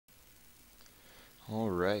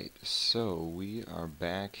Alright, so we are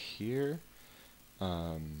back here.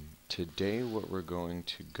 Today what we're going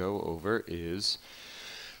to go over is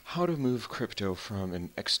how to move crypto from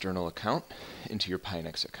an external account into your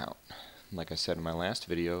Pionex account. Like I said in my last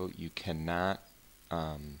video, you cannot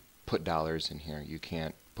put dollars in here. You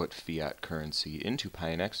can't put fiat currency into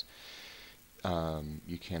Pionex.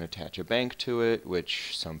 You can attach a bank to it,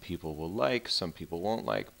 which some people will like, some people won't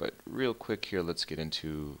like, but real quick here, let's get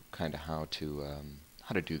into kind of how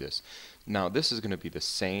to do this. Now, this is going to be the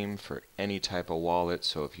same for any type of wallet,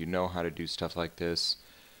 so if you know how to do stuff like this,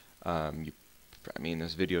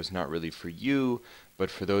 this video is not really for you,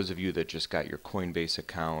 but for those of you that just got your Coinbase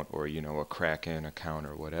account or, a Kraken account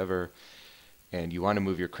or whatever, and you want to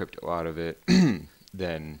move your crypto out of it,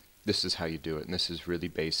 then this is how you do it, and this is really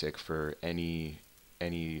basic for any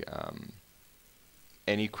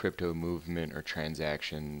crypto movement or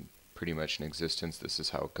transaction pretty much in existence. This is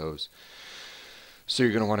how it goes. So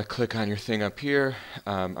you're going to want to click on your thing up here.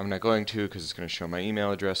 I'm not going to because it's going to show my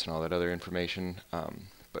email address and all that other information,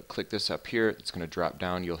 but click this up here. It's going to drop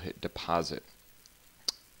down. You'll hit deposit.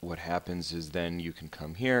 What happens is then you can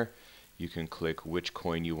come here. You can click which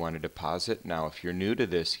coin you want to deposit. Now if you're new to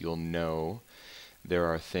this, you'll know there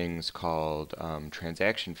are things called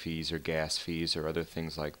transaction fees or gas fees or other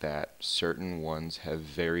things like that. Certain ones have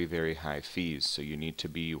very, very high fees, so you need to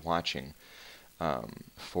be watching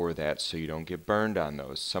for that so you don't get burned on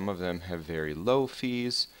those. Some of them have very low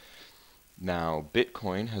fees. Now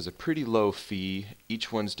Bitcoin has a pretty low fee.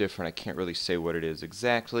 Each one's different. I can't really say what it is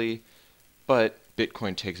exactly, but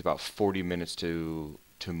Bitcoin takes about 40 minutes to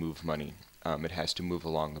move money. It has to move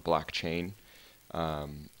along the blockchain.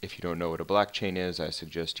 If you don't know what a blockchain is, I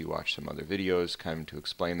suggest you watch some other videos kind of to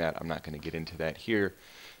explain that. I'm not going to get into that here,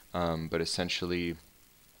 but essentially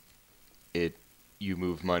you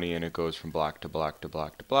move money and it goes from block to block to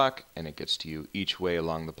block to block, and it gets to you. Each way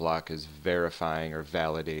along the block is verifying or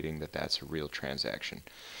validating that that's a real transaction.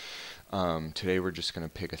 Today we're just going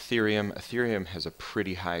to pick Ethereum. Ethereum has a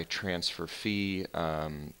pretty high transfer fee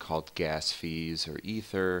called gas fees or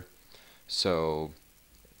ether, so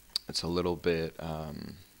it's a little bit,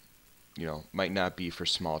 might not be for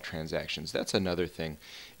small transactions. That's another thing.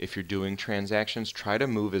 If you're doing transactions, try to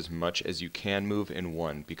move as much as you can move in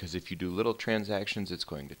one, because if you do little transactions, it's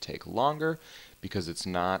going to take longer because it's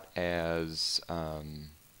not as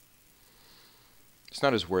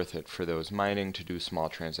worth it for those mining to do small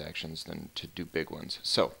transactions than to do big ones.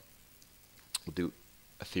 So we'll do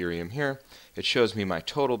Ethereum here. It shows me my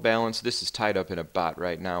total balance. This is tied up in a bot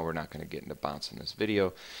right now. We're not going to get into bots in this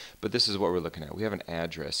video, but this is what we're looking at. We have an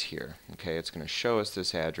address here. Okay, it's going to show us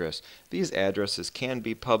this address. These addresses can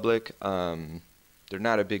be public. They're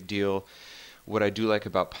not a big deal. What I do like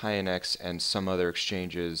about Pionex and some other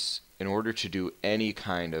exchanges, in order to do any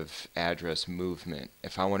kind of address movement,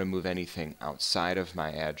 if I want to move anything outside of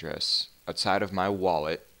my address, outside of my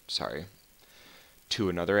wallet, to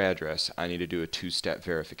another address, I need to do a two-step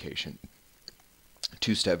verification.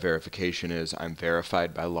 Two-step verification is I'm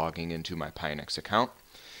verified by logging into my Pionex account,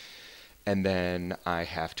 and then I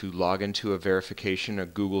have to log into a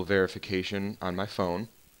Google verification on my phone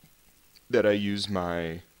that I use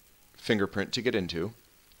my fingerprint to get into,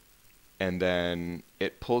 and then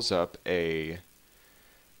it pulls up a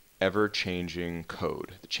ever-changing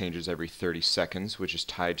code that changes every 30 seconds, which is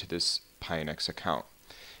tied to this Pionex account.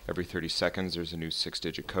 Every 30 seconds there's a new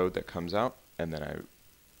 6-digit code that comes out, and then I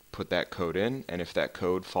put that code in, and if that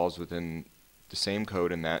code falls within the same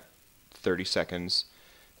code in that 30 seconds,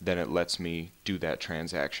 then it lets me do that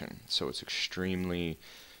transaction. So it's extremely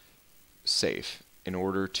safe. In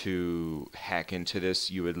order to hack into this,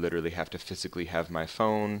 you would literally have to physically have my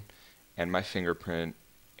phone and my fingerprint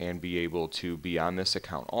and be able to be on this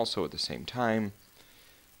account also at the same time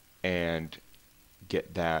and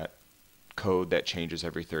get that code that changes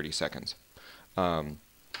every 30 seconds.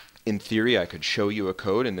 In theory, I could show you a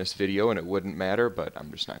code in this video and it wouldn't matter, but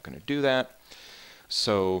I'm just not going to do that.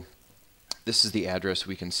 So this is the address.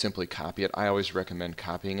 We can simply copy it. I always recommend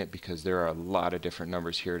copying it because there are a lot of different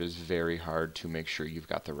numbers here. It is very hard to make sure you've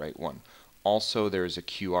got the right one. Also, there's a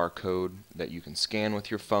QR code that you can scan with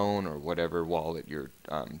your phone or whatever wallet you're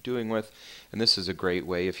doing with. And this is a great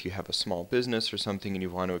way if you have a small business or something and you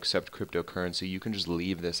want to accept cryptocurrency, you can just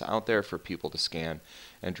leave this out there for people to scan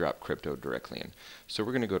and drop crypto directly in. So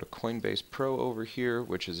we're going to go to Coinbase Pro over here,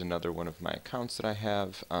 which is another one of my accounts that I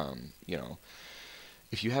have.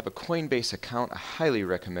 If you have a Coinbase account, I highly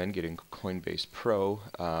recommend getting Coinbase Pro.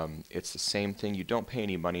 It's the same thing. You don't pay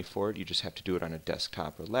any money for it. You just have to do it on a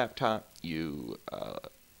desktop or laptop. You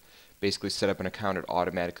basically set up an account. It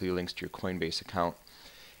automatically links to your Coinbase account.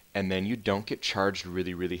 And then you don't get charged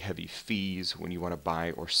really, really heavy fees when you want to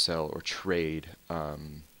buy or sell or trade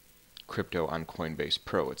crypto on Coinbase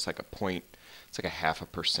Pro. It's like it's like a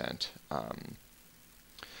 0.5%.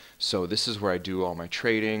 So this is where I do all my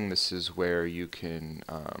trading. This is where you can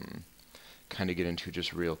kind of get into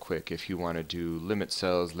just real quick. If you want to do limit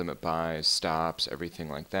sells, limit buys, stops, everything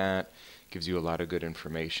like that, gives you a lot of good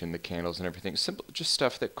information, the candles and everything. Simple, just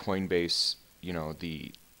stuff that Coinbase, you know,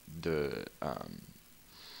 the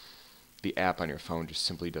app on your phone just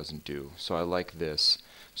simply doesn't do. So I like this.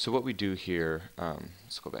 So what we do here,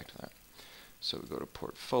 let's go back to that. So we go to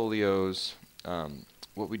portfolios.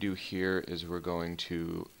 What we do here is we're going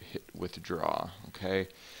to hit withdraw, okay?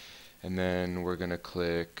 And then we're going to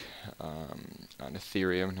click on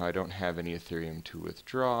Ethereum. Now I don't have any Ethereum to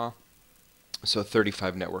withdraw. So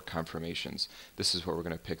 35 network confirmations. This is what we're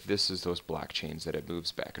going to pick. This is those blockchains that it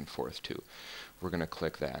moves back and forth to. We're going to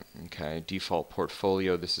click that, okay? Default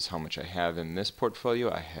portfolio, this is how much I have in this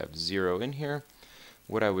portfolio. I have 0 in here.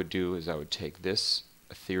 What I would do is I would take this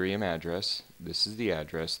Ethereum address. This is the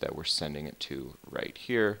address that we're sending it to right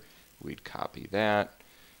here. We'd copy that,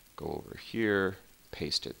 go over here,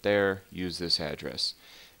 paste it there, use this address.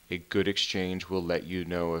 A good exchange will let you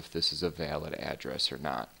know if this is a valid address or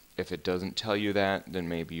not. If it doesn't tell you that, then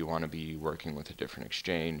maybe you want to be working with a different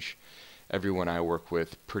exchange. Everyone I work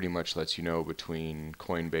with pretty much lets you know between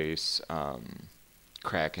Coinbase,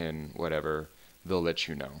 Kraken, whatever, they'll let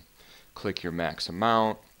you know. Click your max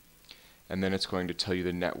amount, and then it's going to tell you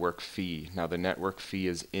the network fee. Now the network fee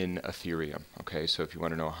is in Ethereum, okay? So if you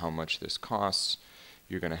want to know how much this costs,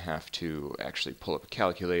 you're going to have to actually pull up a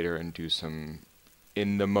calculator and do some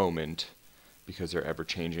in the moment, because they're ever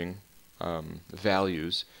changing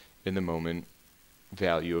values, in the moment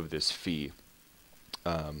value of this fee,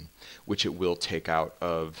 which it will take out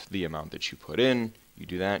of the amount that you put in. You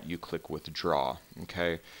do that, you click withdraw,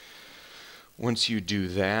 okay? Once you do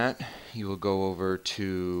that, you will go over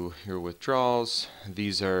to your withdrawals.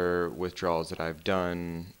 These are withdrawals that I've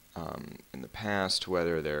done in the past,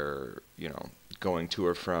 whether they're, you know, going to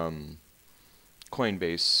or from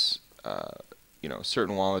Coinbase, you know,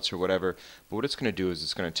 certain wallets or whatever. But what it's going to do is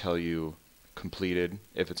it's going to tell you completed,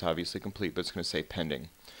 if it's obviously complete, but it's going to say pending.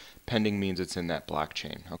 Pending means it's in that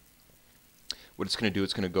blockchain. What it's going to do,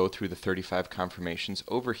 it's going to go through the 35 confirmations.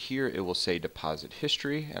 Over here, it will say deposit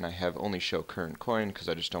history, and I have only show current coin because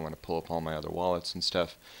I just don't want to pull up all my other wallets and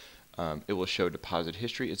stuff. It will show deposit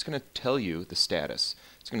history. It's going to tell you the status.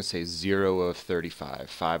 It's going to say 0 of 35,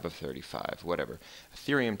 5 of 35, whatever.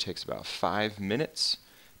 Ethereum takes about 5 minutes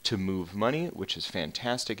to move money, which is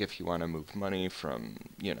fantastic if you want to move money from,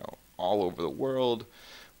 you know, all over the world,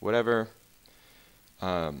 whatever.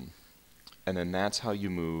 And then that's how you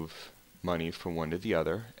move money from one to the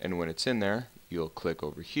other. And when it's in there, you'll click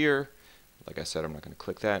over here. Like I said, I'm not going to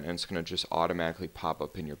click that, and it's going to just automatically pop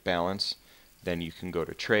up in your balance. Then you can go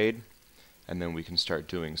to trade, and then we can start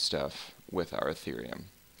doing stuff with our Ethereum.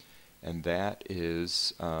 And that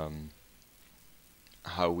is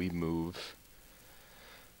how we move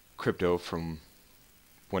crypto from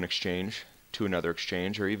one exchange to another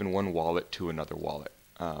exchange, or even one wallet to another wallet.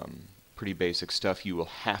 Pretty basic stuff. You will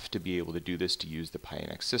have to be able to do this to use the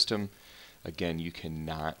Pionex system. Again, you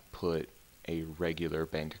cannot put a regular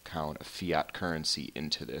bank account, a fiat currency,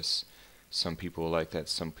 into this. Some people will like that,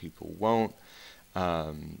 some people won't.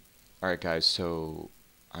 Alright guys, so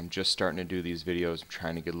I'm just starting to do these videos. I'm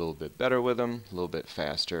trying to get a little bit better with them, a little bit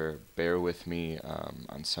faster. Bear with me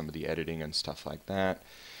on some of the editing and stuff like that.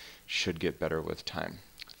 Should get better with time.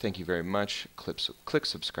 Thank you very much. Click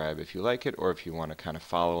subscribe if you like it, or if you want to kind of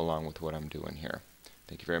follow along with what I'm doing here.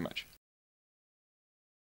 Thank you very much.